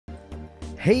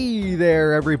Hey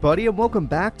there everybody, and welcome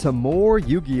back to more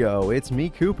Yu-Gi-Oh! It's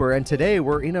me, Cooper, and today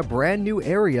we're in a brand new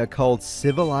area called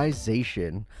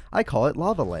Civilization. I call it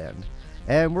Lava Land.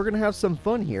 And we're gonna have some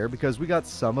fun here because we got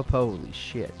some holy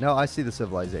shit. No, I see the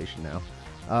Civilization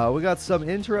now. We got some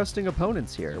interesting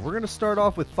opponents here. We're gonna start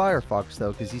off with Firefox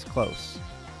though, because he's close.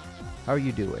 How are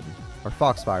you doing? Or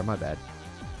Foxfire, my bad.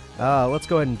 Let's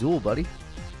go ahead and duel, buddy.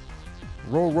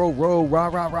 Row, row, row, rah,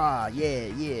 rah, rah, yeah,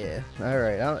 yeah.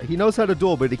 Alright, he knows how to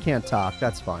duel, but he can't talk.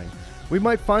 That's fine. We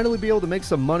might finally be able to make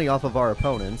some money off of our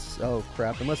opponents. Oh,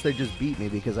 crap, unless they just beat me,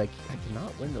 because I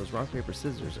cannot win those rock, paper,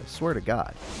 scissors. I swear to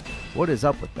God. What is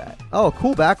up with that? Oh,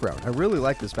 cool background. I really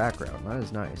like this background. That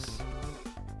is nice.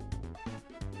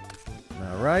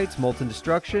 Alright, Molten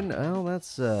Destruction. Well,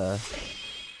 that's a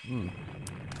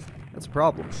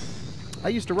problem. I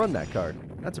used to run that card.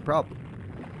 That's a problem.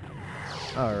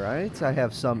 Alright, I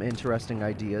have some interesting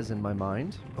ideas in my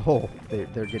mind. Oh,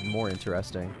 they're getting more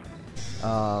interesting.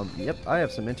 Yep, I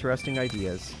have some interesting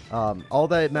ideas. All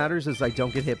that matters is I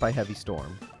don't get hit by Heavy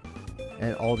Storm.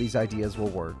 And all these ideas will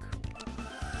work.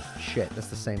 Shit, that's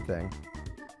the same thing.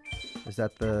 Is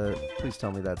that the... Please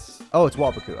tell me that's... Oh, it's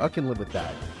Wabaku. I can live with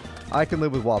that. I can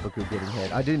live with Wabaku getting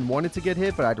hit. I didn't want it to get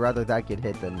hit, but I'd rather that get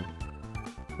hit than...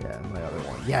 Yeah, my other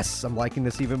one. Yes, I'm liking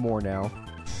this even more now.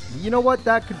 You know what?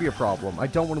 That could be a problem. I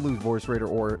don't want to lose Voice Raider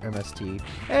or MST.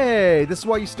 Hey, this is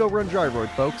why you still run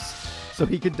Gyroid, folks. So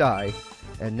he could die.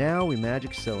 And now we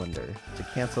Magic Cylinder to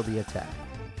cancel the attack.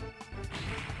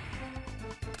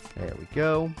 There we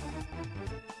go.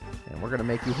 And we're going to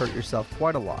make you hurt yourself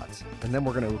quite a lot. And then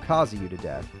we're going to Ukazi you to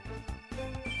death.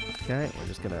 Okay, we're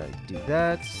just going to do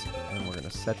that. And we're going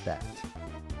to set that.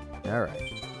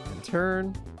 Alright. In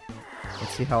turn.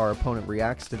 Let's see how our opponent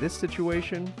reacts to this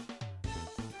situation.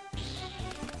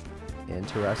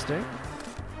 Interesting.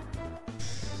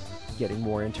 Getting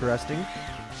more interesting.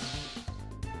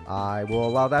 I will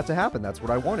allow that to happen. That's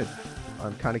what I wanted.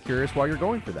 I'm kind of curious why you're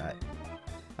going for that.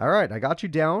 Alright, I got you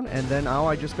down, and then now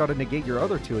I just got to negate your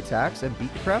other two attacks and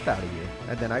beat the crap out of you.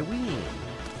 And then I win.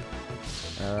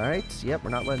 Alright, yep,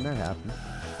 we're not letting that happen.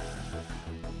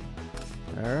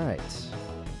 Alright.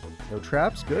 No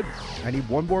traps, good. I need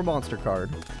one more monster card.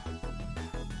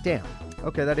 Damn.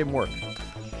 Okay, that didn't work.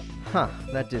 Huh,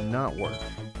 that did not work.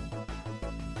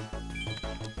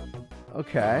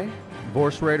 Okay.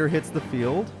 Voice Raider hits the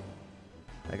field.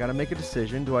 I gotta make a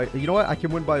decision. Do I... You know what? I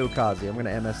can win by Ukazi. I'm gonna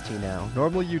MST now.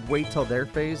 Normally you'd wait till their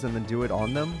phase and then do it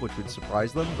on them, which would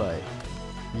surprise them, but...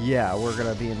 Yeah, we're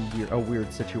gonna be in a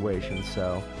weird situation,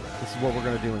 so... This is what we're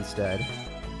gonna do instead.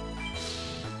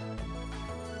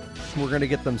 We're gonna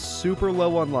get them super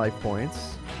low on life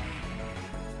points.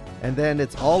 And then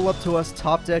it's all up to us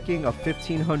top decking a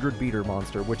 1500 beater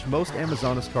monster, which most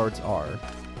Amazonas cards are.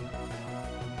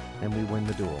 And we win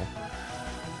the duel.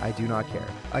 I do not care.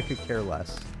 I could care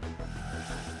less.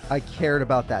 I cared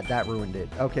about that. That ruined it.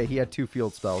 Okay, he had 2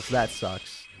 field spells. That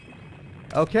sucks.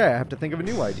 Okay, I have to think of a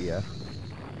new idea.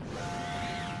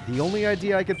 The only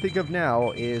idea I can think of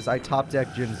now is I top deck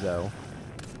Jinzo.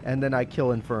 And then I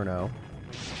kill Inferno.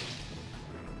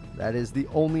 That is the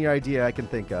only idea I can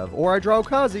think of. Or I draw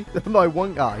Ukazi. My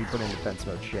one... Ah, he put in defense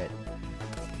mode. Shit.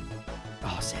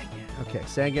 Oh, Sangan. Okay,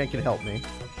 Sangan can help me.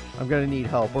 I'm going to need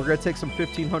help. We're going to take some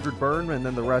 1500 burn, and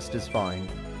then the rest is fine.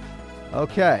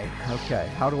 Okay. Okay.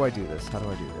 How do I do this? How do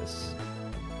I do this?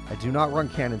 I do not run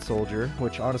Cannon Soldier,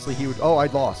 which honestly he would... Oh, I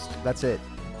lost. That's it.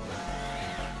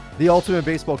 The Ultimate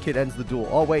Baseball Kid ends the duel.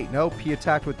 Oh, wait. Nope. He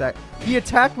attacked with that. He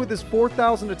attacked with his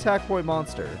 4000 attack point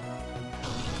monster.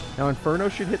 Now, Inferno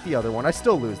should hit the other one. I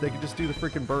still lose. They could just do the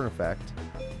freaking burn effect.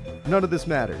 None of this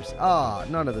matters. Ah,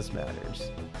 none of this matters.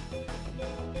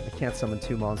 I can't summon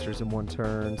 2 monsters in one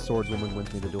turn. Swordswoman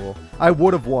wins me the duel. I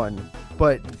would have won,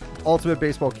 but Ultimate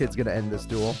Baseball Kid's going to end this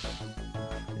duel.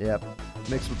 Yep.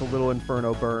 Mixed with a little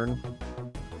Inferno burn.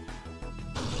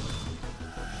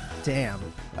 Damn.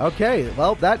 Okay,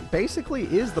 well, that basically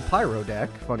is the Pyro deck,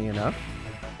 funny enough.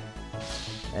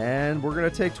 And we're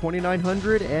going to take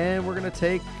 2,900, and we're going to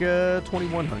take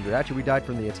 2,100. Actually, we died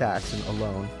from the attacks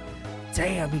alone.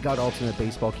 Damn, he got Ultimate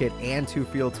Baseball Kit and 2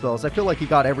 field spells. I feel like he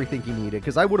got everything he needed,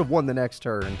 because I would have won the next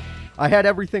turn. I had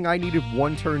everything I needed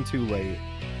 1 turn too late.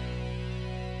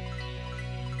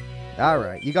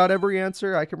 Alright, you got every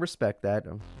answer. I can respect that.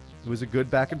 It was a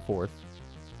good back and forth.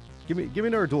 Give me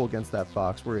another duel against that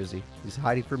fox. Where is he? He's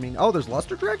hiding from me. Oh, there's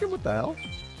Luster Dragon? What the hell?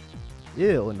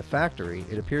 Ew, in the factory.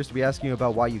 It appears to be asking you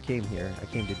about why you came here. I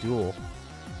came to duel.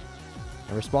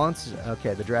 In response?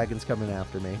 Okay, the dragon's coming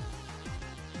after me.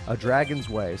 A Dragon's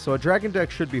Way. So a dragon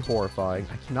deck should be horrifying.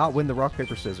 I cannot win the rock,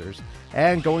 paper, scissors.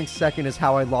 And going second is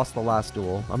how I lost the last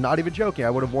duel. I'm not even joking. I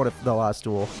would have won the last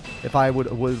duel if I would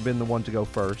have been the one to go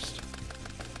first.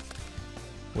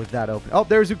 With that open. Oh,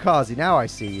 there's Ukazi. Now I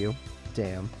see you.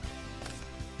 Damn.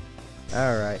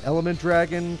 Alright. Element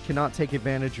Dragon cannot take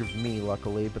advantage of me,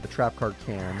 luckily, but the trap card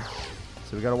can.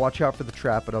 So we gotta watch out for the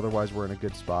trap, but otherwise we're in a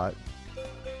good spot.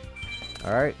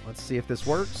 Alright, let's see if this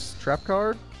works. Trap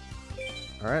card.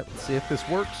 Alright, let's see if this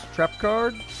works. Trap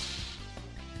card.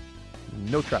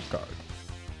 No trap card.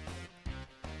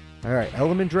 Alright,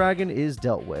 Element Dragon is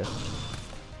dealt with.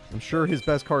 I'm sure his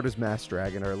best card is Mass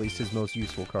Dragon, or at least his most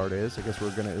useful card is. I guess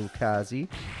we're going to Ukazi.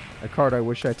 A card I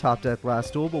wish I top decked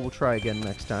last duel, but we'll try again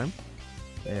next time.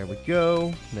 There we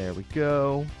go. There we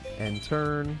go. End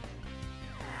turn.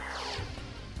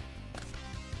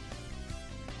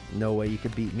 No way you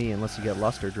could beat me unless you get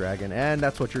Luster Dragon. And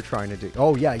that's what you're trying to do.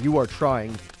 Oh, yeah, you are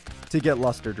trying to get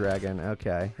Luster Dragon.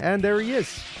 Okay. And there he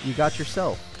is. You got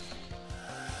yourself.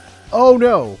 Oh,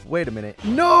 no. Wait a minute.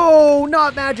 No,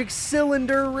 not Magic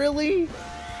Cylinder, really?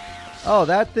 Oh,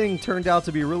 that thing turned out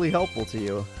to be really helpful to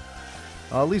you.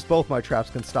 At least both my traps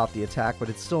can stop the attack, but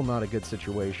it's still not a good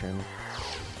situation.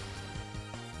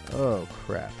 Oh,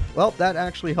 crap. Well, that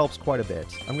actually helps quite a bit.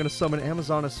 I'm going to summon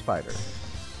Amazonas Fighter.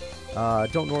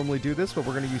 Don't normally do this, but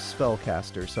we're going to use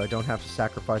Spellcaster, so I don't have to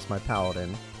sacrifice my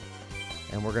Paladin.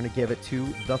 And we're going to give it to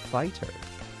the Fighter.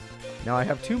 Now, I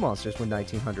have two monsters with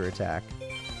 1900 attack.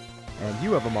 And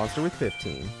you have a monster with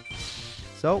 15.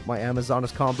 So, my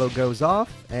Amazonas combo goes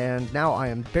off, and now I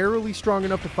am barely strong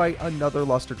enough to fight another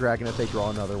Luster Dragon if they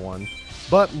draw another one.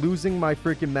 But losing my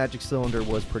freaking Magic Cylinder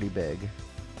was pretty big.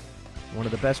 One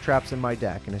of the best traps in my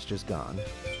deck, and it's just gone.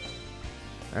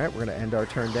 Alright, we're going to end our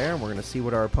turn there, and we're going to see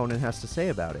what our opponent has to say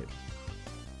about it.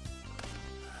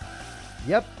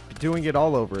 Yep, doing it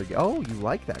all over again. Oh, you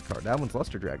like that card. That one's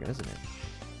Luster Dragon, isn't it?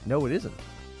 No, it isn't.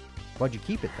 Why'd you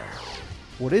keep it, then?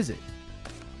 What is it?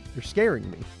 You're scaring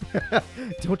me.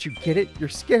 Don't you get it? You're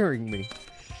scaring me.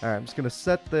 Alright, I'm just going to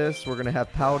set this. We're going to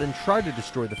have Paladin try to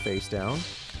destroy the face down.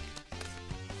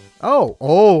 Oh,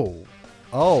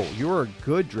 you're a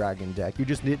good dragon deck. You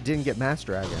just didn't get Mass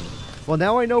Dragon. Well,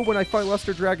 now I know when I fight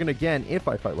Luster Dragon again, if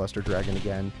I fight Luster Dragon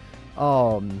again.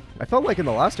 I felt like in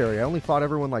the last area, I only fought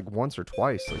everyone like once or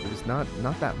twice. Like, it was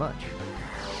not that much.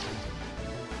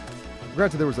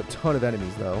 Granted, there was a ton of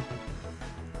enemies, though.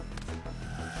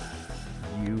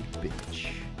 You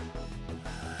bitch.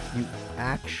 You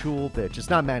actual bitch. It's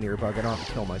not Man-Eater Bug. I don't have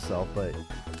to kill myself, but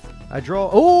I draw...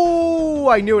 Oh,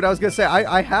 I knew it. I was going to say,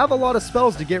 I have a lot of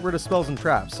spells to get rid of spells and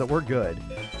traps, so we're good.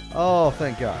 Oh,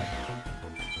 thank God.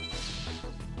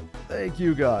 Thank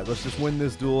you, God. Let's just win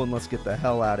this duel and let's get the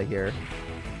hell out of here.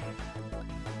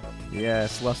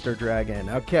 Yes, Luster Dragon.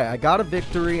 Okay, I got a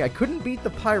victory. I couldn't beat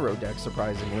the Pyro deck,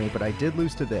 surprisingly, but I did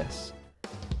lose to this.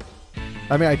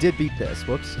 I mean, I did beat this.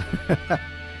 Whoops.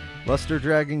 Luster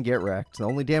Dragon, get wrecked. The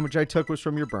only damage I took was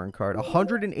from your burn card.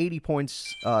 180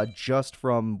 points just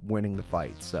from winning the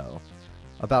fight, so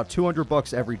about 200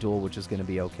 bucks every duel, which is going to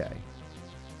be okay.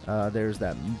 There's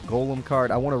that Golem card.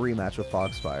 I want a rematch with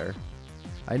Foxfire.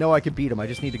 I know I could beat him. I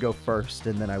just need to go first,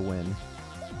 and then I win.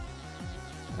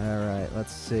 Alright,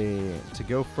 let's see. To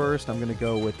go first, I'm going to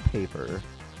go with Paper.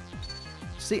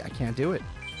 See, I can't do it.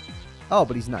 Oh,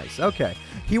 but he's nice. Okay.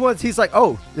 He's like,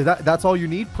 oh, that's all you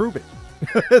need? Prove it.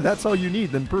 That's all you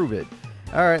need, then prove it.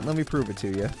 Alright, let me prove it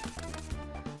to you.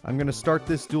 I'm going to start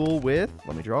this duel with,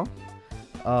 let me draw,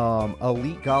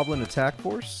 Elite Goblin Attack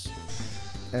Force.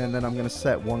 And then I'm going to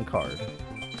set one card.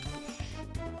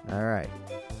 Alright.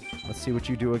 Let's see what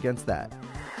you do against that.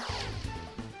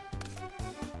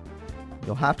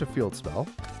 You'll have to field spell.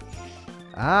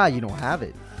 Ah, you don't have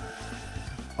it.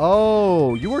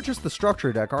 Oh, you are just the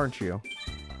structure deck, aren't you?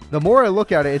 The more I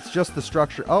look at it, it's just the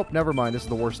structure. Oh, never mind. This is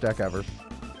the worst deck ever.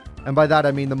 And by that,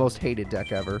 I mean the most hated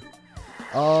deck ever.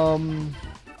 Yeah.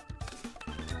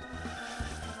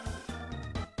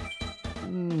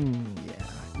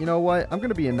 You know what? I'm going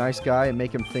to be a nice guy and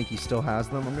make him think he still has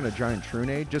them. I'm going to Giant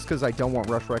Trunade just because I don't want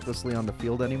Rush Recklessly on the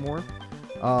field anymore.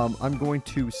 I'm going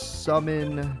to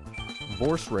summon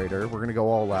Vorse Raider. We're going to go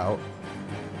all out.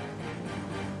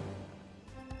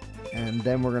 And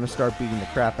then we're going to start beating the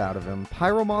crap out of him.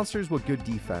 Pyro monsters with good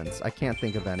defense. I can't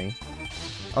think of any.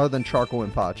 Other than Charcoal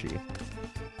and Pachi.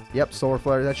 Yep, Solar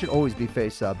Flare. That should always be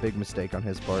face up. Big mistake on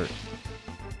his part.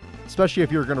 Especially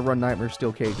if you're going to run Nightmare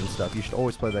Steel Cage and stuff. You should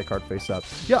always play that card face up.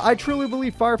 Yeah, I truly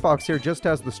believe Firefox here just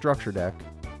has the structure deck.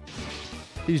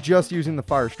 He's just using the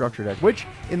Fire structure deck. Which,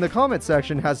 in the comment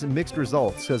section, has mixed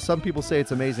results. Because some people say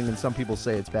it's amazing and some people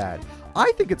say it's bad.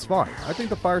 I think it's fine. I think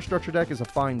the Fire structure deck is a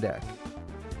fine deck.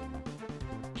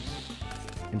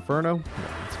 Inferno? No,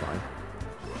 it's fine.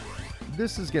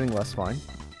 This is getting less fine.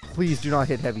 Please do not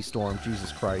hit Heavy Storm.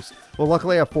 Jesus Christ. Well,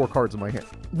 luckily I have 4 cards in my hand.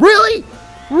 Really?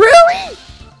 Really?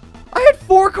 I had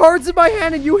 4 cards in my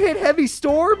hand and you hit Heavy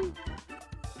Storm?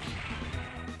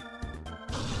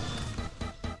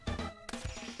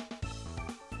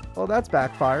 Well, that's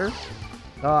backfire.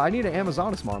 I need an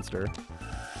Amazonas monster.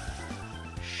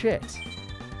 Shit.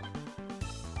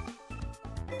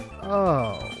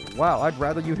 Oh, wow. I'd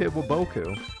rather you hit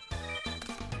Waboku.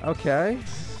 Okay.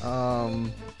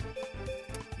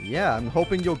 Yeah, I'm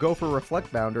hoping you'll go for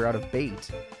Reflect Bounder out of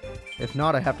bait. If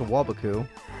not, I have to Waboku.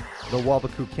 Though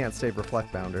Waboku can't save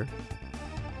Reflect Bounder.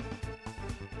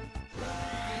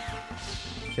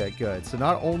 Okay, good. So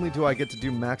not only do I get to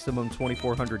do maximum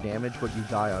 2400 damage, but you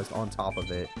die on top of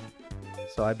it.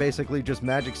 So I basically just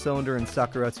Magic Cylinder and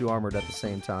Sakuretsu Armored at the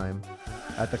same time.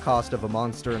 At the cost of a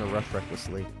monster and a Rush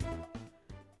Recklessly.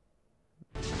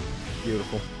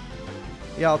 Beautiful.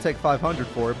 Yeah, I'll take 500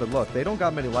 for it, but look, they don't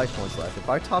got many life points left. If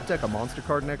I top deck a monster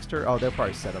card next turn... Oh, they'll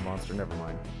probably set a monster. Never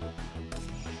mind.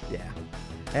 Yeah.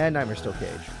 And Nightmare Still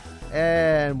Cage.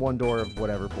 And one door of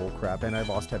whatever bullcrap. And I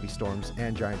lost Heavy Storms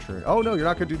and Giant Troon. Oh, no, you're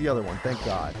not going to do the other one. Thank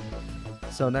God.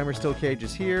 So Nightmare Still Cage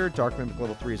is here. Dark Mimic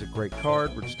level 3 is a great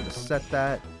card. We're just going to set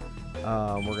that.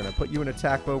 We're going to put you in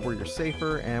attack mode where you're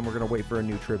safer. And we're going to wait for a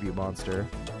new tribute monster.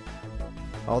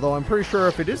 Although I'm pretty sure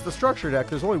if it is the structure deck,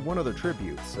 there's only one other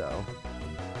tribute, so...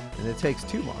 And it takes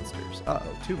 2 monsters.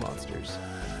 Uh-oh, 2 monsters.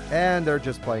 And they're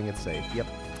just playing it safe. Yep.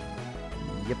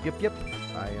 Yep.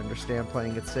 I understand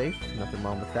playing it safe. Nothing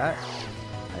wrong with that.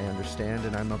 I understand,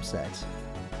 and I'm upset.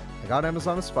 I got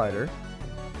Amazonas Spider.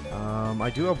 I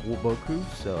do have Waboku,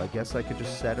 so I guess I could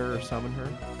just set her or summon her.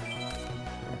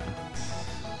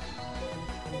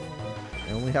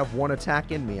 I only have 1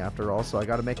 attack in me after all, so I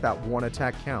gotta make that 1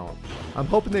 attack count. I'm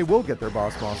hoping they will get their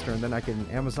boss monster, and then I can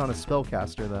Amazonas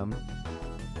Spellcaster them.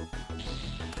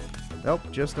 Nope,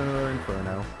 just another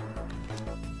Inferno.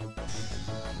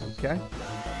 Okay.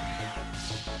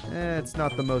 It's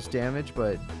not the most damage,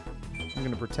 but I'm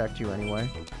gonna protect you anyway.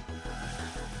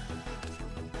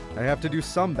 I have to do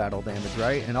some battle damage,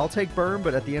 right? And I'll take burn,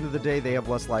 but at the end of the day, they have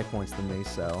less life points than me,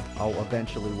 so I'll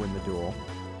eventually win the duel.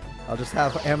 I'll just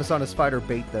have Amazonas Spider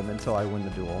bait them until I win the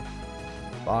duel.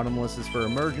 Bottomless is for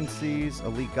emergencies.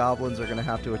 Elite Goblins are going to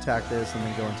have to attack this and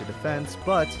then go into defense,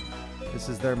 but this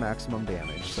is their maximum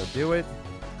damage, so do it.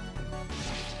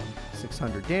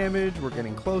 600 damage. We're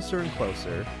getting closer and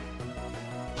closer.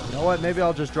 You know what? Maybe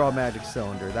I'll just draw a Magic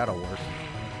Cylinder. That'll work.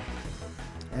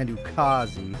 And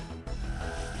Ukazi.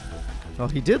 Well,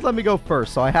 he did let me go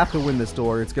first, so I have to win this duel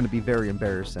or it's going to be very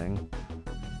embarrassing.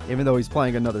 Even though he's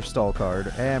playing another stall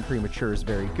card. And Premature is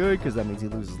very good, because that means he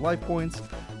loses life points.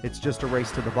 It's just a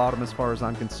race to the bottom as far as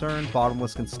I'm concerned.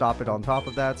 Bottomless can stop it on top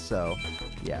of that, so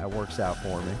yeah, it works out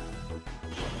for me.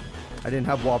 I didn't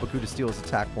have Waboku to steal his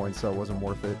attack points, so it wasn't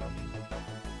worth it.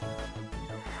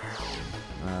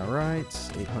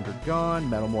 Alright, 800 gone.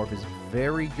 Metalmorph is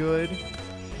very good.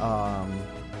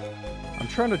 I'm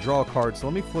trying to draw a card, so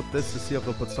let me flip this to see if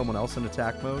they'll put someone else in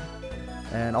attack mode.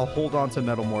 And I'll hold on to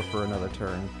Metalmorph for another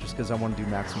turn, just because I want to do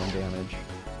maximum damage.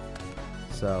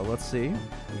 So, let's see.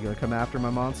 You gonna come after my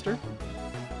monster?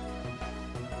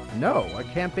 No, I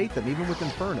can't bait them, even with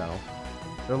Inferno.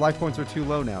 Their life points are too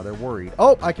low now, they're worried.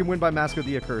 Oh, I can win by Mask of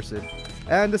the Accursed.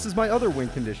 And this is my other win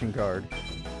condition card.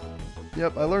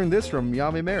 Yep, I learned this from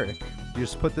Yami Merrick. You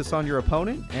just put this on your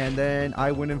opponent, and then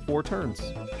I win in 4 turns.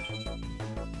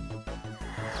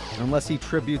 Unless he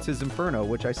tributes his Inferno,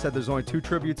 which I said there's only 2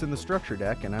 tributes in the structure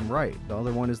deck, and I'm right. The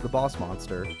other one is the boss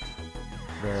monster.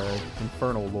 The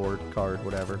Infernal Lord card,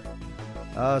 whatever.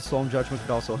 Solemn Judgment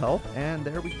could also help, and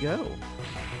there we go.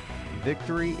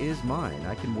 Victory is mine.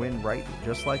 I can win right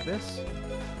just like this.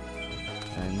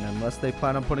 And unless they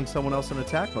plan on putting someone else in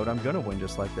attack mode, I'm going to win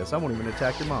just like this. I won't even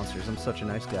attack your monsters. I'm such a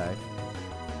nice guy.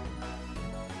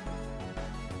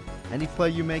 Any play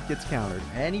you make gets countered.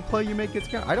 Any play you make gets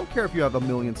countered. I don't care if you have a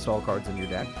million stall cards in your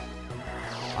deck.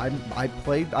 I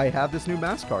have this new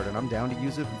mask card, and I'm down to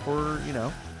use it for, you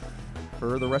know,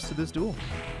 for the rest of this duel.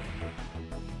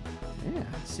 Yeah,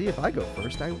 see, if I go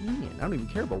first, I win. I don't even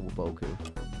care about Waboku.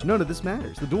 None of this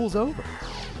matters. The duel's over.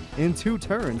 In 2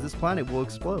 turns, this planet will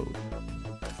explode.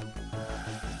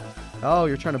 Oh,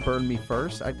 you're trying to burn me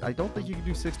first? I don't think you can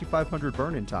do 6,500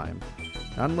 burn in time.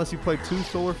 Not unless you played 2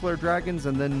 Solar Flare Dragons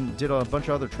and then did a bunch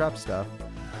of other trap stuff.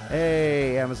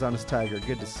 Hey, Amazonas Tiger,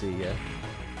 good to see ya.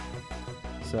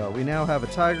 So, we now have a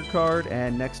Tiger card,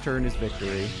 and next turn is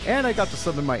victory. And I got to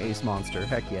summon my Ace Monster,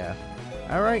 heck yeah.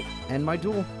 Alright, end my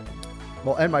duel.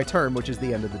 Well, end my turn, which is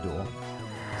the end of the duel.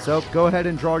 So, go ahead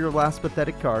and draw your last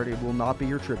pathetic card. It will not be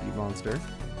your tribute monster.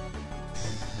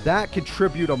 That could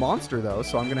tribute a monster, though,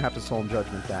 so I'm going to have to Solemn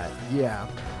Judgment that. Yeah.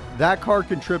 That card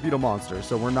can tribute a monster,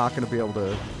 so we're not going to be able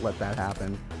to let that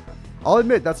happen. I'll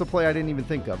admit, that's a play I didn't even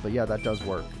think of, but yeah, that does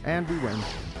work. And we win.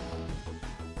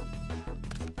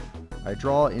 I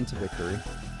draw into victory.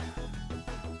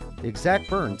 The exact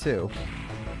burn, too.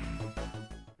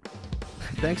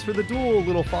 Thanks for the duel,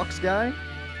 little fox guy.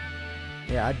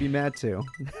 Yeah, I'd be mad, too.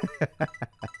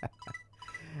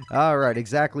 Alright,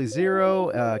 exactly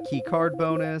 0. Key card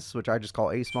bonus, which I just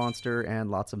call Ace Monster, and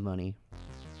lots of money.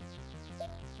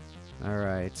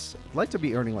 Alright. I'd like to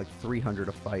be earning like 300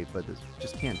 a fight, but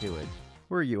just can't do it.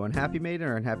 Where are you, unhappy maiden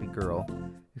or unhappy girl?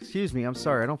 Excuse me, I'm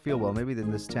sorry, I don't feel well. Maybe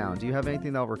in this town. Do you have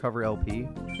anything that'll recover LP?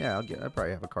 Yeah, I'll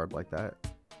probably have a card like that.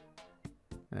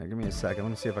 Alright, give me a second. Let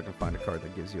me see if I can find a card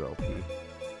that gives you LP.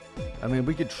 I mean,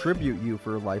 we could tribute you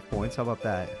for life points. How about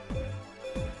that?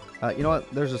 You know what?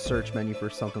 There's a search menu for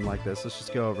something like this. Let's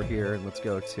just go over here and let's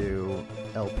go to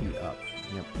LP up.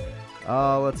 Yep.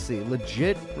 Let's see.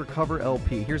 Legit recover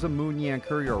LP. Here's a Moon Yang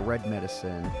Curry or a Red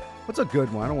Medicine. What's a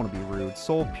good one? I don't want to be rude.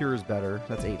 Soul of Pure is better.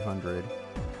 That's 800.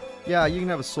 Yeah, you can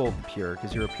have a Soul of Pure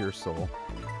because you're a pure soul.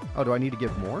 Oh, do I need to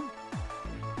give more?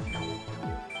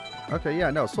 Okay,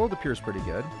 yeah, no. Soul of the Pure is pretty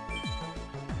good.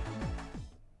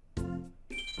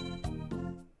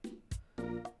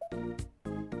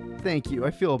 Thank you. I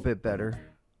feel a bit better.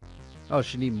 Oh,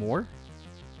 she need more?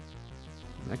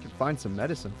 I could find some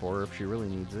medicine for her if she really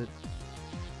needs it.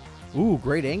 Ooh,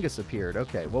 Great Angus appeared.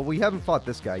 Okay, well, we haven't fought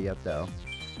this guy yet, though.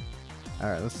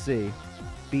 Alright, let's see.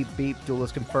 Beep, beep. Duel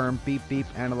is confirmed. Beep, beep.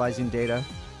 Analyzing data.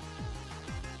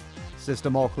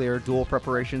 System all clear. Duel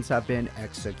preparations have been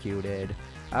executed.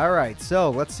 Alright, so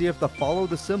let's see if the follow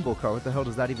the symbol card. What the hell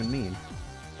does that even mean?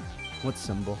 What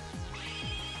symbol?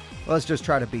 Let's just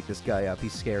try to beat this guy up.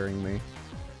 He's scaring me.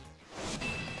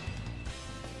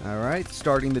 Alright,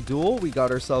 starting the duel. We got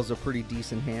ourselves a pretty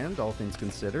decent hand, all things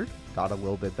considered. Got a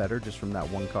little bit better just from that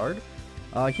one card.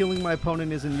 Healing my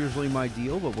opponent isn't usually my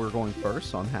deal, but we're going first,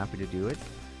 so I'm happy to do it.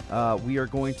 We are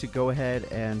going to go ahead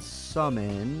and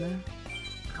summon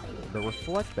the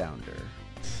Reflect Bounder.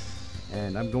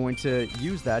 And I'm going to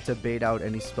use that to bait out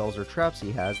any spells or traps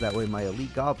he has. That way my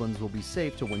elite goblins will be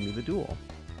safe to win me the duel.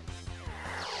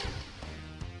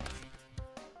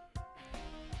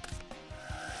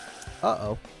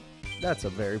 Uh-oh. That's a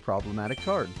very problematic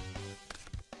card.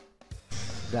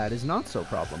 That is not so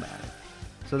problematic.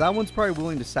 So that one's probably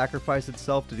willing to sacrifice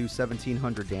itself to do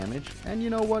 1700 damage. And you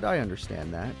know what? I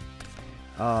understand that.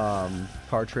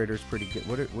 Card Trader's pretty good.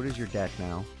 What is your deck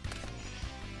now?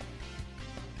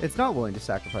 It's not willing to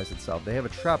sacrifice itself. They have a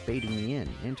trap baiting me in.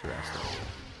 Interesting.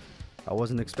 I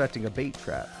wasn't expecting a bait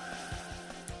trap.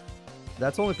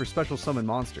 That's only for special summon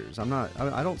monsters.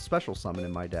 I don't special summon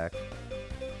in my deck.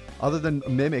 Other than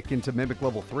Mimic into Mimic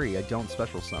level 3, I don't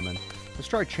special summon. Let's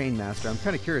try Chainmaster. I'm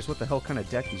kind of curious what the hell kind of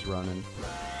deck he's running.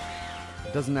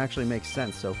 It doesn't actually make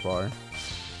sense so far.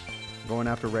 Going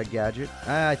after Red Gadget.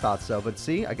 I thought so, but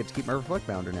see? I get to keep my Reflect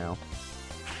Bounder now.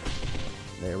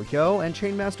 There we go. And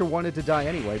Chainmaster wanted to die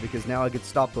anyway, because now I could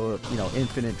stop the,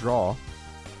 infinite draw.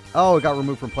 Oh, it got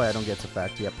removed from play. I don't get its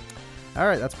effect. Yep.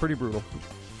 Alright, that's pretty brutal.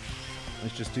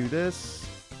 Let's just do this.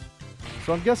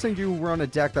 So I'm guessing you run a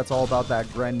deck that's all about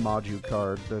that Gren Maju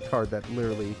card. The card that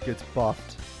literally gets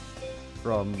buffed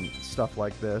from stuff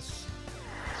like this.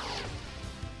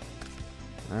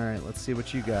 Alright, let's see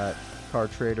what you got.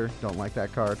 Card Trader. Don't like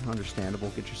that card. Understandable.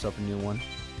 Get yourself a new one.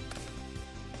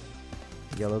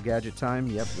 Yellow Gadget time.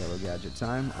 Yep, Yellow Gadget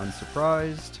time.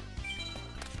 Unsurprised.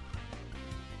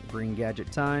 Green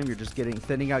Gadget time. You're just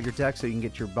thinning out your deck so you can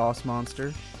get your boss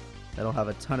monster. That'll have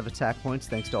a ton of attack points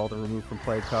thanks to all the removed from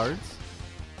play cards.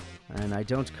 And I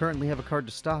don't currently have a card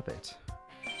to stop it.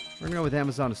 We're going to go with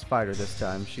Amazoness Fighter this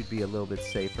time. She'd be a little bit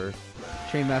safer.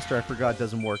 Chainmaster, I forgot,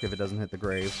 doesn't work if it doesn't hit the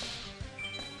grave.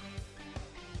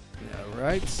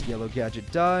 Alright, Yellow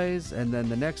Gadget dies, and then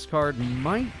the next card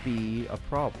might be a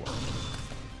problem.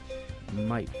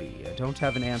 Might be. I don't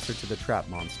have an answer to the trap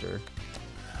monster.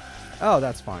 Oh,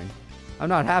 that's fine. I'm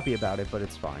not happy about it, but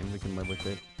it's fine. We can live with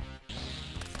it.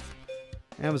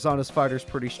 Amazoness Fighter's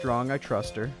pretty strong. I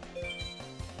trust her.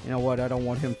 You know what? I don't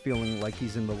want him feeling like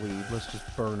he's in the lead. Let's just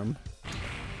burn him.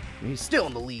 I mean, he's still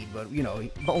in the lead, but,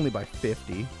 only by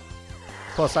 50.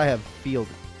 Plus, I have field...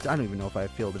 I don't even know if I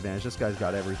have field advantage. This guy's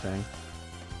got everything.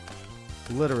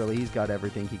 Literally, he's got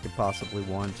everything he could possibly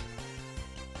want.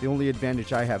 The only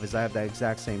advantage I have is I have that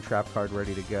exact same trap card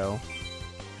ready to go.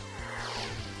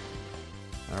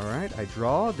 Alright, I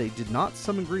draw. They did not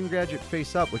summon Green Gadget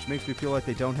face up, which makes me feel like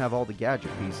they don't have all the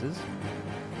gadget pieces.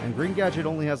 And Green Gadget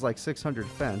only has like 600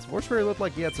 defense. Mortuary looked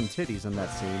like he had some titties in that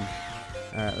scene.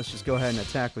 Alright, let's just go ahead and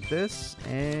attack with this.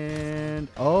 And...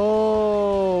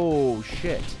 oh,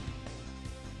 shit.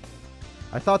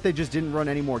 I thought they just didn't run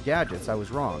any more gadgets. I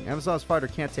was wrong. Amazon's fighter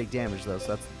can't take damage, though,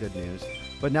 so that's the good news.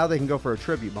 But now they can go for a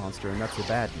tribute monster, and that's the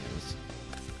bad news.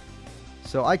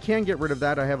 So I can get rid of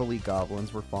that. I have elite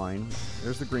goblins. We're fine.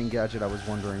 There's the green gadget I was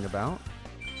wondering about.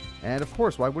 And, of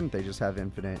course, why wouldn't they just have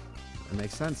infinite? It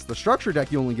makes sense. The structure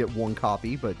deck, you only get 1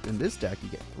 copy, but in this deck, you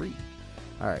get 3.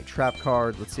 Alright, trap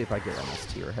card. Let's see if I get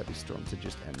MST or Heavy Storm to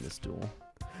just end this duel.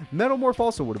 Metalmorph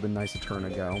also would have been nice a turn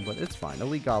ago, but it's fine.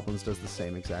 Elite Goblins does the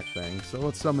same exact thing. So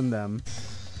let's summon them.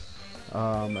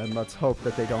 And let's hope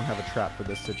that they don't have a trap for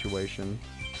this situation.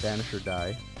 Banish or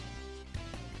die.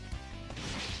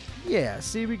 Yeah,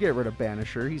 see, we get rid of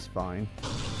Banisher. He's fine.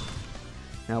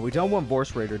 Now, we don't want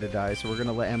Vorse Raider to die, so we're going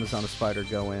to let Amazoness Fighter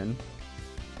go in.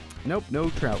 Nope, no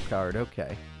trap card.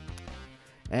 Okay.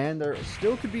 And there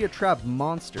still could be a trap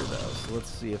monster, though, so let's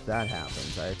see if that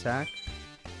happens. I attack.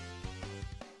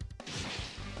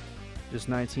 Just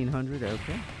 1900,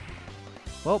 okay.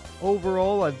 Well,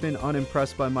 overall, I've been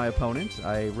unimpressed by my opponent.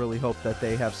 I really hope that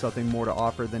they have something more to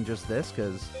offer than just this,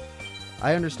 because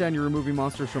I understand you're removing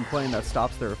monsters from play and that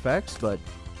stops their effects, but,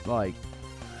 like,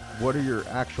 what are your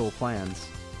actual plans?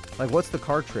 Like, what's the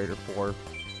card trader for?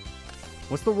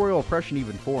 What's the Royal Oppression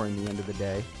even for in the end of the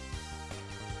day?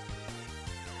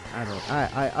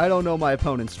 I don't know my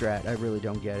opponent's strat. I really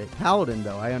don't get it. Paladin,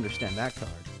 though, I understand that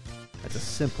card. That's a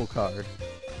simple card.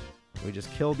 We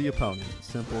just kill the opponent.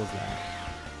 Simple as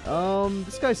that.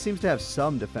 This guy seems to have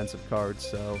some defensive cards,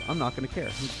 so I'm not going to care.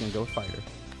 I'm just going to go with Fighter.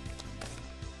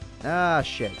 Ah,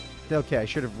 shit. Okay, I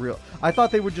should have I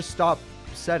thought they would just stop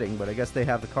setting, but I guess they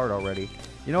have the card already.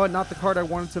 You know what? Not the card I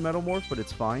wanted to Metalmorph, but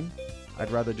it's fine. I'd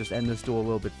rather just end this duel a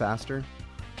little bit faster.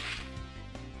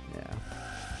 Yeah.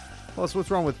 Plus,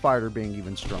 what's wrong with Fighter being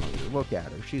even stronger? Look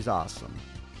at her. She's awesome.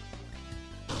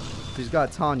 She's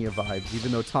got Tanya vibes,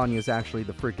 even though Tanya's actually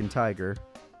the freaking tiger.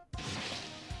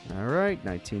 Alright,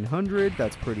 1900.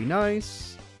 That's pretty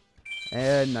nice.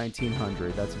 And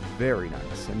 1900. That's very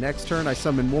nice. And next turn, I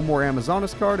summon one more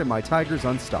Amazoness card, and my tiger's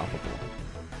unstoppable.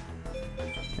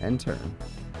 End turn.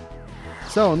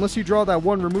 So, unless you draw that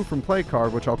one remove from play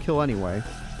card, which I'll kill anyway,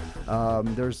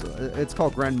 it's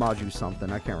called Grand Maju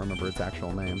something. I can't remember its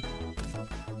actual name.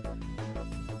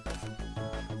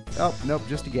 Oh, nope,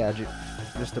 just a gadget.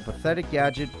 Just a pathetic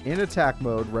gadget in attack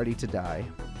mode, ready to die.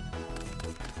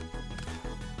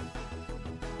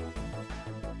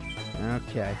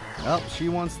 Okay. Oh, she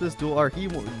wants this duel, or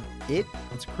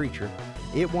it's a creature.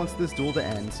 It wants this duel to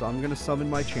end, so I'm going to summon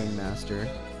my Chainmaster.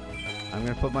 I'm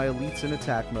going to put my elites in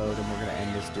attack mode, and we're going to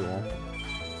end this duel.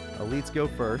 Elites go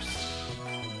first.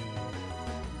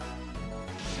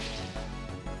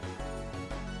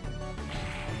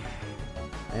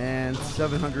 And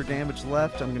 700 damage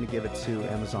left. I'm going to give it to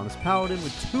Amazoness Paladin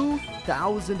with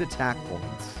 2,000 attack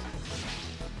points.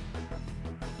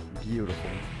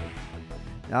 Beautiful.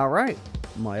 Alright,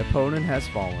 my opponent has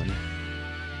fallen.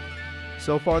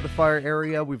 So far, the fire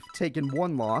area, we've taken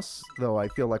 1 loss, though I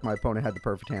feel like my opponent had the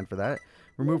perfect hand for that.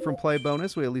 Remove from play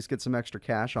bonus, we at least get some extra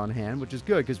cash on hand, which is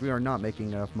good, because we are not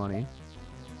making enough money.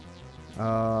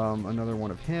 Another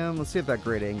one of him. Let's see if that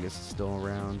Great Angus is still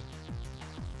around.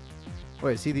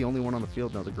 Wait, is he the only one on the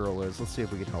field? No, the girl is. Let's see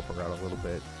if we can help her out a little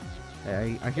bit.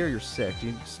 Hey, I hear you're sick. Do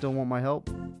you still want my help?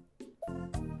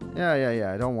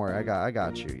 Yeah. Don't worry. I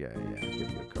got you. Yeah. I'll give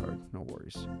you a card. No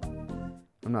worries.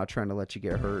 I'm not trying to let you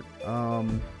get hurt. I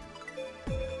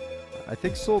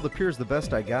think Soul of the Pure is the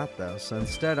best I got, though. So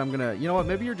instead, I'm gonna... You know what?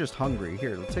 Maybe you're just hungry.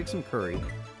 Here, let's take some curry.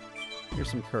 Here's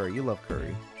some curry. You love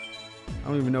curry. I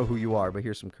don't even know who you are, but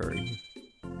here's some curry.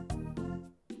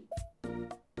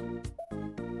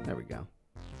 There we go.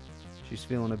 She's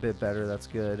feeling a bit better. That's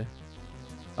good.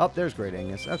 Oh, there's Great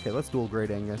Angus. Okay, let's duel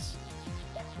Great Angus.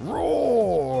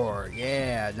 Roar!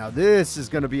 Yeah, now this is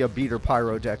going to be a beater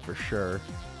Pyro deck for sure.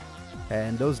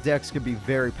 And those decks could be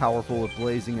very powerful with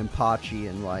Blazing and Pachi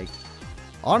and, like...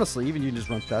 Honestly, even you can just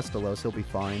run Thestalos, he'll be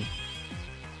fine.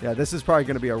 Yeah, this is probably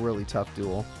going to be a really tough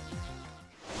duel.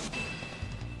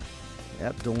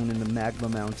 Yep, dueling in the Magma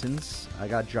Mountains. I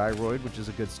got Gyroid, which is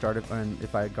a good start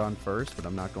if I had gone first, but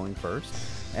I'm not going first.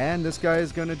 And this guy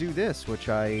is going to do this, which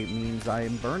means I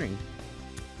am burning.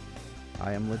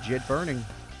 I am legit burning.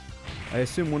 I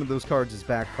assume one of those cards is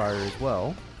Backfire as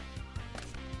well.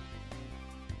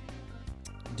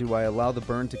 Do I allow the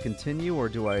burn to continue, or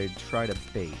do I try to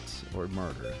bait or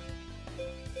murder?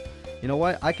 You know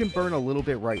what? I can burn a little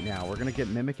bit right now. We're going to get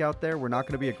Mimic out there. We're not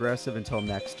going to be aggressive until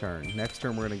next turn. Next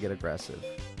turn, we're going to get aggressive.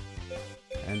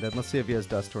 And then let's see if he has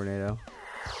Dust Tornado.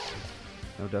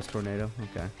 No Dust Tornado?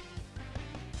 Okay.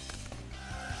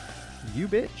 You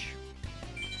bitch.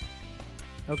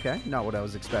 Okay, not what I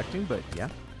was expecting, but yeah.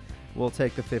 We'll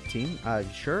take the 15.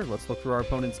 Sure, let's look through our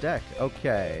opponent's deck.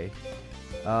 Okay.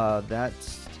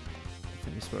 That's...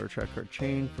 Finish Spoiler Track Card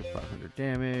Chain for 500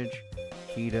 damage.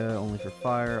 Hita, only for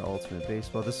fire. Ultimate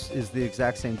Baseball. This is the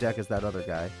exact same deck as that other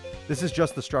guy. This is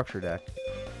just the structure deck.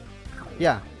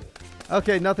 Yeah.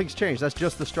 Okay, nothing's changed. That's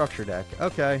just the structure deck.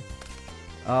 Okay.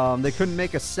 They couldn't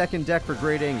make a second deck for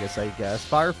Great Angus, I guess.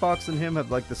 Firefox and him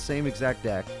have, like, the same exact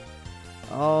deck.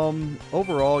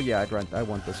 Overall, yeah, I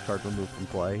want this card removed from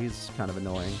play. He's kind of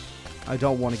annoying. I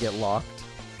don't want to get locked.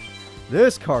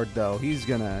 This card, though, he's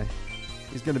gonna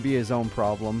be his own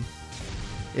problem.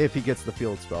 If he gets the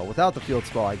field spell. Without the field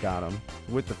spell, I got him.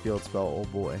 With the field spell, oh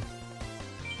boy.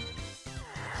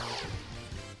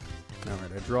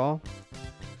 Alright, I draw.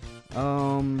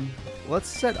 Let's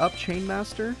set up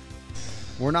Chainmaster.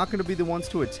 We're not going to be the ones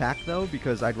to attack, though,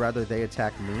 because I'd rather they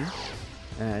attack me.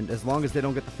 And as long as they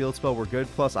don't get the field spell, we're good.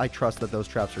 Plus, I trust that those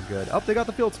traps are good. Oh, they got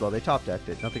the field spell. They top-decked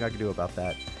it. Nothing I can do about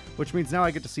that. Which means now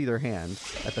I get to see their hand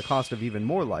at the cost of even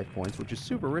more life points, which is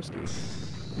super risky.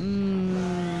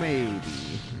 Maybe.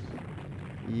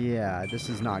 Yeah, this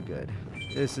is not good.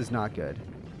 This is not good.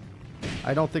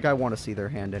 I don't think I want to see their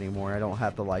hand anymore. I don't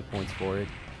have the life points for it.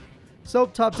 So,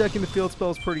 top decking the field spell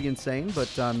is pretty insane,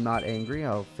 but I'm not angry.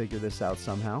 I'll figure this out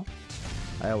somehow.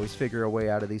 I always figure a way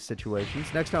out of these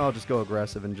situations. Next time I'll just go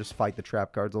aggressive and just fight the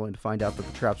trap cards, only to find out that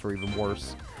the traps were even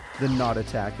worse than not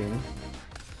attacking.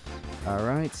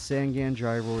 Alright, Sangan,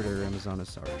 Gyroid, or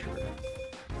Amazonas Archer.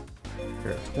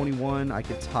 Here at 21, I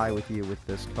could tie with you with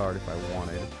this card if I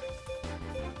wanted.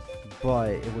 But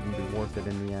it wouldn't be worth it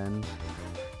in the end.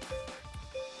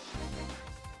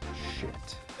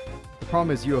 Shit. The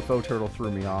problem is UFO Turtle threw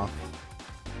me off.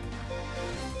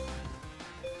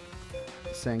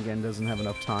 Sangan doesn't have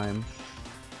enough time.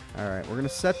 Alright, we're going to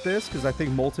set this because I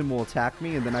think Molten will attack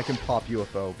me, and then I can pop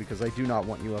UFO because I do not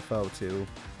want UFO to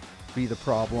be the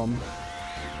problem.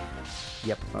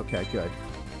 Yep, okay, good.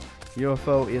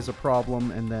 UFO is a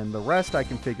problem, and then the rest I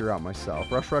can figure out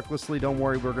myself. Rush Recklessly, don't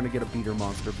worry, we're going to get a beater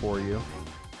monster for you.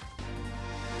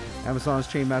 Amazon's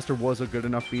Chainmaster was a good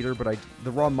enough beater, but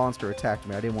the raw monster attacked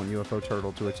me. I didn't want UFO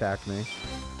Turtle to attack me.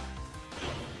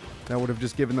 That would have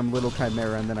just given them Little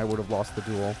Chimera, and then I would have lost the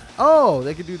duel. Oh,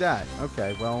 they could do that.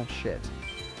 Okay, well, shit.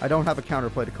 I don't have a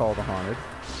counterplay to Call the Haunted.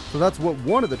 So that's what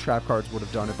one of the trap cards would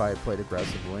have done if I had played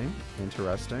aggressively.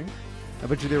 Interesting. I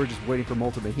bet you they were just waiting for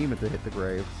Molten Behemoth to hit the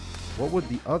grave. What would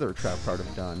the other trap card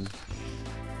have done?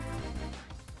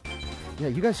 Yeah,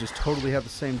 you guys just totally have the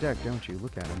same deck, don't you?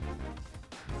 Look at him.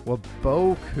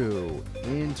 Waboku.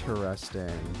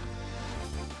 Interesting.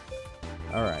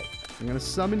 Alright. I'm going to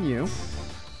summon you.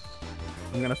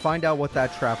 I'm going to find out what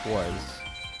that trap was.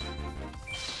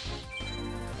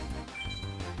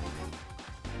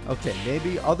 Okay,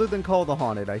 maybe other than Call the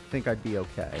Haunted, I think I'd be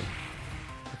okay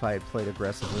if I had played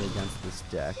aggressively against this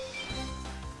deck.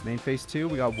 Main phase 2,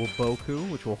 we got Waboku,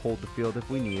 which will hold the field if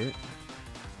we need it.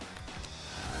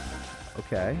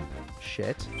 Okay.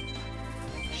 Shit.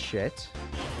 Shit.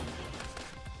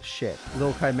 Shit.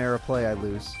 Little Chimera play, I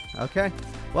lose. Okay.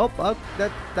 Well,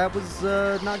 that was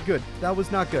not good. That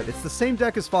was not good. It's the same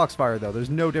deck as Foxfire, though. There's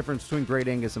no difference between Great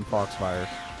Angus and Foxfire.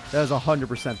 That is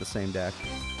 100% the same deck.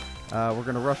 We're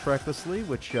going to Rush Recklessly,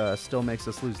 which still makes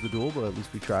us lose the duel, but at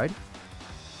least we tried.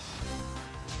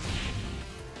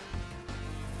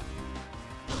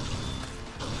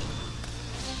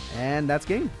 And that's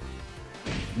game.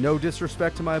 No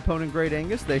disrespect to my opponent, Great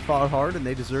Angus. They fought hard, and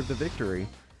they deserved the victory.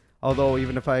 Although,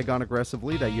 even if I had gone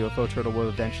aggressively, that UFO Turtle would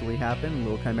eventually happen, and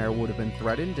Little Chimera would have been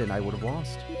threatened, and I would have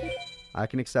lost. I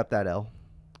can accept that L.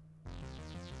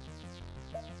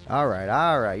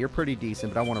 Alright, you're pretty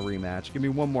decent, but I want a rematch. Give me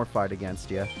one more fight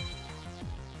against you.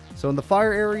 So in the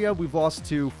fire area, we've lost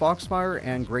to Foxfire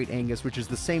and Great Angus, which is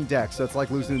the same deck, so it's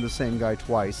like losing to the same guy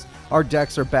twice. Our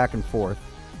decks are back and forth.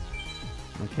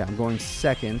 Okay, I'm going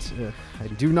second. Ugh, I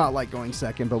do not like going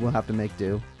second, but we'll have to make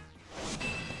do.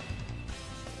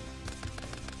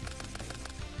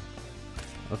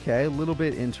 Okay, a little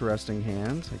bit interesting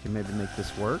hand. I can maybe make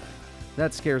this work.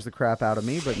 That scares the crap out of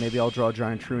me, but maybe I'll draw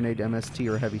Giant Trunade, MST,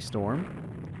 or Heavy Storm.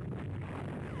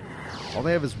 All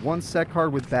they have is one set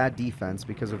card with bad defense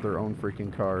because of their own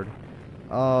freaking card.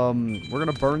 We're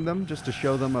going to burn them just to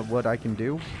show them what I can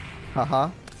do. Haha.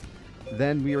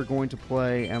 Then we are going to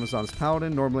play Amazon's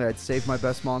Paladin. Normally I'd save my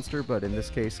best monster, but in this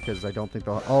case, because I don't think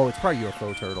they'll... Oh, it's probably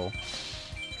UFO Turtle.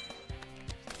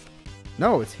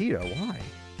 No, it's Hito. Why?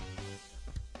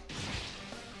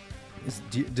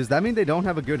 Does that mean they don't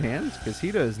have a good hand? Because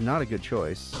Hita is not a good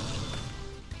choice.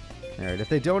 Alright, if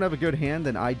they don't have a good hand,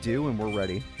 then I do, and we're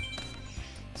ready.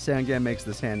 Sangan makes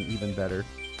this hand even better.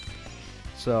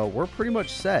 So we're pretty much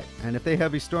set. And if they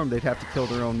Heavy Storm, they'd have to kill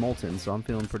their own Molten, so I'm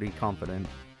feeling pretty confident.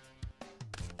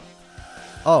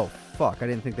 Oh, fuck. I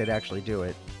didn't think they'd actually do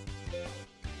it.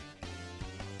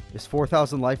 Is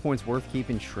 4,000 life points worth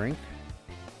keeping Shrink?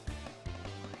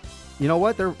 You know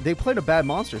what? They played a bad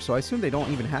monster, so I assume they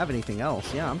don't even have anything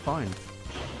else. Yeah, I'm fine.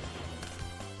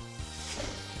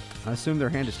 I assume their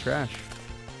hand is trash.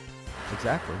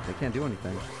 Exactly. They can't do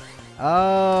anything.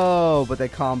 Oh, but they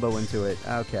combo into it.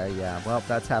 Okay, yeah. Well,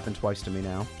 that's happened twice to me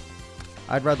now.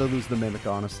 I'd rather lose the Mimic,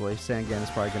 honestly. Sangan is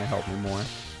probably going to help me more.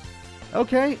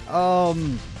 Okay,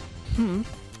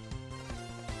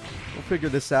 We'll figure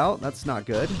this out. That's not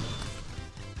good.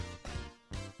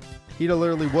 Hida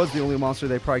literally was the only monster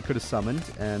they probably could have summoned,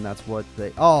 and that's what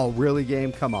they... Oh, really,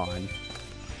 game? Come on.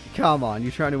 Come on,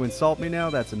 you trying to insult me now?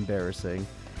 That's embarrassing.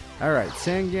 Alright,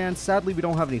 Sangan. Sadly, we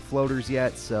don't have any floaters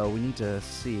yet, so we need to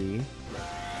see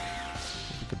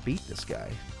if we could beat this guy.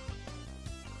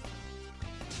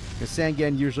 Because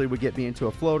Sangan usually would get me into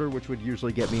a floater, which would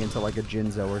usually get me into like a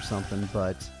Jinzo or something,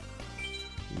 but...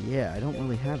 Yeah, I don't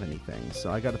really have anything, so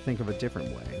I gotta think of a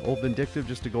different way. Old Vindictive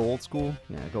just to go old school?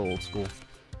 Yeah, go old school.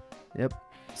 Yep,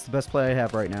 it's the best play I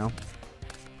have right now.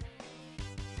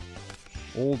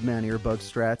 Old man earbug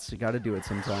strats, you gotta do it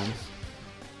sometimes.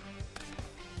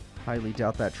 Highly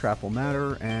doubt that trap will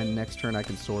matter, and next turn I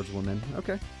can Swordswoman.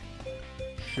 Okay.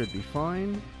 Should be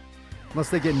fine. Unless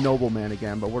they get Nobleman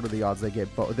again, but what are the odds they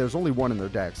get both? There's only one in their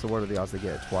deck, so what are the odds they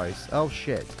get it twice? Oh,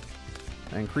 shit.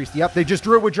 I increased. Yep, they just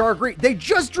drew it with Jar of Greed. They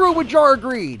just drew it with Jar of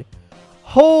Greed!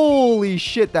 Holy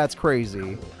shit, that's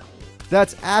crazy.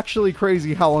 That's actually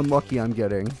crazy how unlucky I'm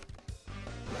getting.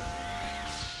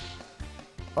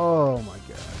 Oh my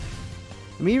god.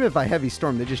 I mean, even if I Heavy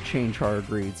Storm, they just change Jar of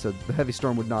Greed, so the Heavy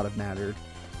Storm would not have mattered.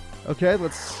 Okay,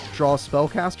 let's draw a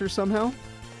Spellcaster somehow.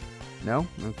 No?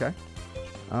 Okay.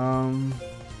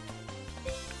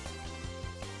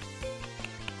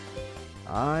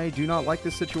 I do not like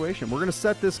this situation. We're going to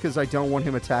set this because I don't want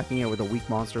him attacking it with a weak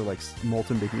monster like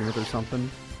Molten Behemoth or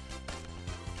something.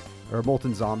 Or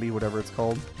Molten Zombie, whatever it's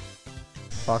called.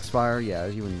 Foxfire? Yeah,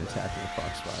 you wouldn't attack it with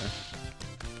Foxfire.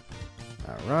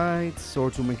 Alright,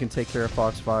 Swordswoman can take care of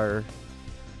Foxfire.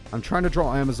 I'm trying to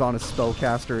draw Amazon as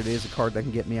Spellcaster. It is a card that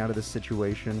can get me out of this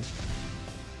situation.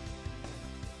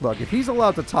 Look, if he's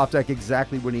allowed to top deck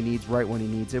exactly what he needs, right when he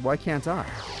needs it, why can't I?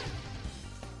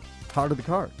 Heart of the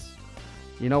cards.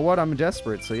 You know what? I'm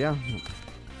desperate, so yeah.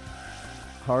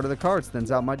 Heart of the cards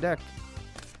thins out my deck.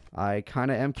 I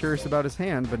kind of am curious about his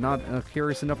hand, but not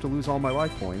curious enough to lose all my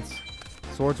life points.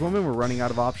 Swordswoman, we're running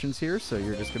out of options here, so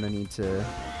you're just going to need to...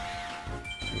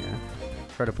 Yeah.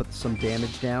 Try to put some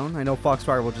damage down. I know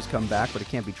Foxfire will just come back, but it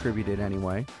can't be tributed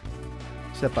anyway.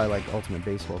 Except by, like, Ultimate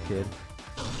Baseball Kid.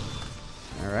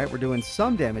 Alright, we're doing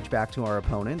some damage back to our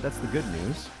opponent. That's the good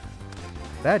news.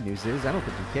 Bad news is, I don't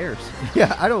think he cares.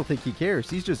 Yeah, I don't think he cares.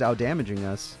 He's just out-damaging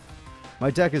us. My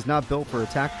deck is not built for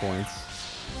attack points.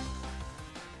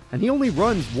 And he only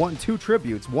runs 2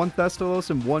 tributes. 1 Thestalos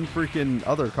and 1 freaking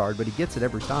other card, but he gets it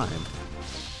every time.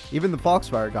 Even the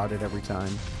Foxfire got it every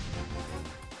time.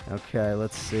 Okay,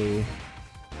 let's see.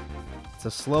 It's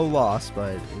a slow loss,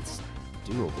 but it's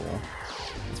doable.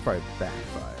 It's probably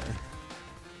Backfire.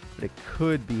 But it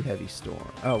could be Heavy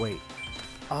Storm. Oh, wait.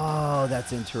 Oh,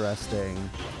 that's interesting.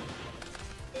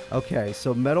 Okay,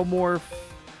 so Metal Morph.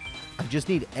 I just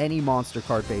need any monster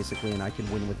card, basically, and I can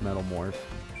win with Metal Morph.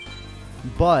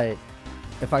 But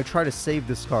if I try to save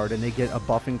this card and they get a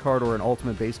buffing card or an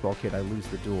Ultimate Baseball Kid, I lose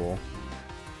the duel.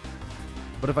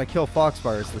 But if I kill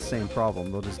Foxfire, it's the same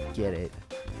problem. They'll just get it.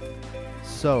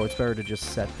 So it's better to just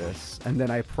set this. And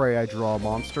then I pray I draw a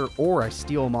monster, or I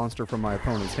steal a monster from my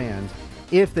opponent's hand.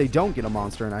 If they don't get a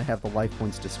monster and I have the life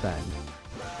points to spend.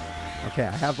 Okay,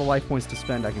 I have the life points to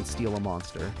spend, I can steal a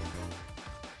monster.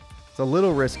 It's a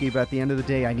little risky, but at the end of the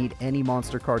day, I need any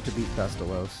monster card to beat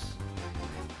Thestalos.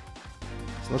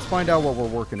 So let's find out what we're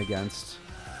working against.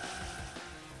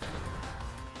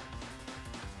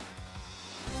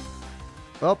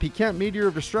 Well, he can't Meteor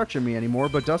of Destruction me anymore,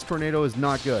 but Dust Tornado is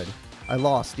not good. I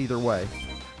lost either way.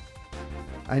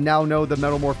 I now know the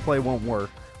Metal Morph play won't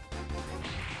work.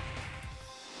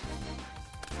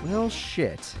 Well,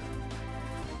 shit.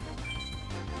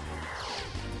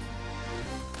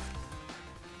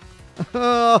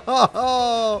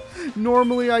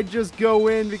 Normally I'd just go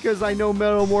in because I know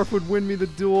Metal Morph would win me the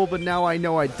duel, but now I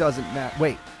know it doesn't matter.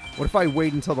 Wait, what if I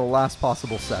wait until the last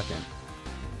possible second?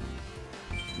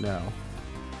 No.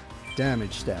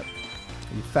 Damage step.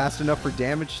 Are you fast enough for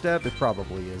damage step? It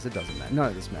probably is. It doesn't matter. None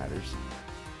of this matters.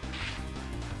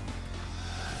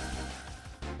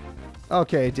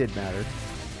 Okay, it did matter.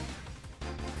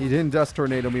 He didn't Dust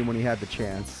Tornado me when he had the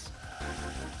chance.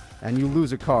 And you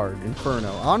lose a card,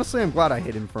 Inferno. Honestly, I'm glad I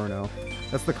hit Inferno.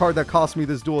 That's the card that cost me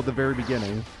this duel at the very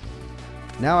beginning.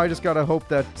 Now I just gotta hope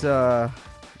that,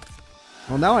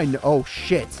 well, now I know. Oh,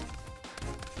 shit.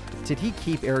 Did he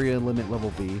keep Area Limit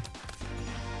level B?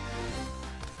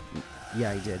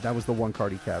 Yeah, he did. That was the one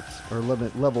card he kept. Or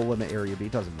level limit Area B.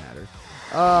 Doesn't matter.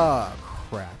 Ah,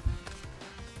 crap.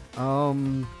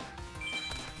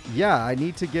 Yeah, I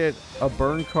need to get a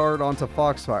burn card onto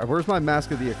Foxfire. Where's my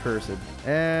Mask of the Accursed?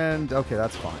 And, okay,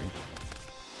 that's fine.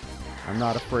 I'm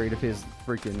not afraid of his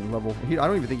freaking level. I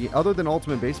don't even think other than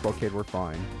Ultimate Baseball Kid, we're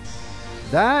fine.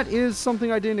 That is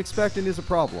something I didn't expect and is a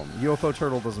problem. UFO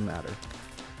Turtle doesn't matter.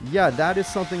 Yeah, that is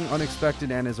something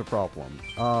unexpected and is a problem.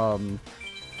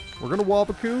 We're going to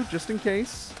Wabaku, just in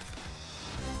case.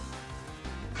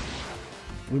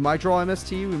 We might draw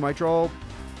MST. We might draw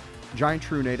Giant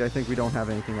Trunade. I think we don't have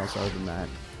anything else other than that.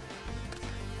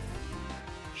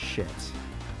 Shit.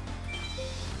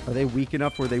 Are they weak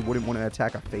enough where they wouldn't want to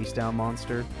attack a face-down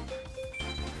monster?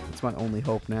 That's my only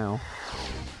hope now.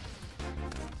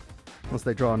 Unless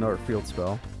they draw another field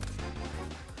spell.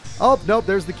 Oh, nope,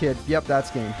 there's the kid. Yep,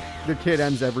 that's game. The kid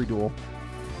ends every duel.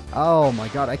 Oh my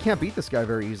god, I can't beat this guy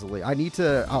very easily. I need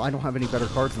to... Oh, I don't have any better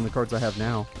cards than the cards I have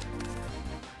now.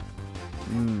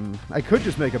 I could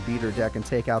just make a beater deck and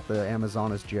take out the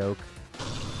Amazonas joke.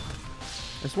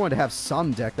 I just wanted to have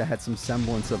some deck that had some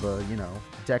semblance of a, you know,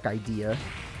 deck idea.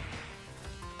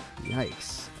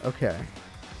 Yikes. Okay.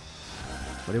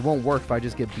 But it won't work if I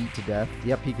just get beat to death.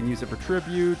 Yep, he can use it for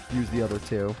tribute. Use the other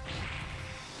two.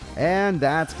 And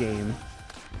that's game.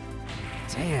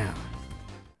 Damn.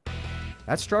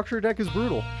 That structure deck is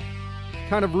brutal.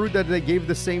 Kind of rude that they gave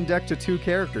the same deck to two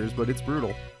characters, but it's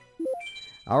brutal.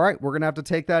 Alright, we're going to have to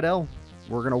take that L.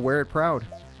 We're going to wear it proud.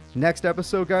 Next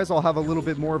episode, guys, I'll have a little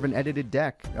bit more of an edited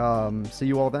deck. See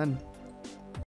you all then.